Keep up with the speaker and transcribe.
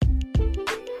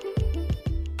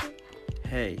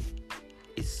Hey,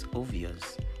 it's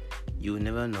obvious. You will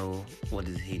never know what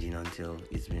is hidden until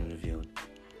it's been revealed.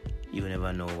 You will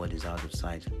never know what is out of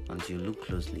sight until you look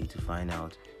closely to find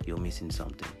out you're missing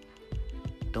something.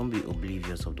 Don't be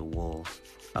oblivious of the walls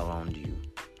around you.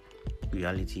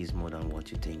 Reality is more than what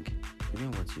you think,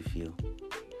 even what you feel.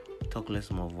 Talk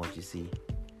less more of what you see.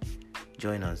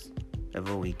 Join us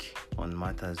every week on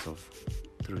matters of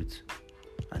truth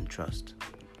and trust.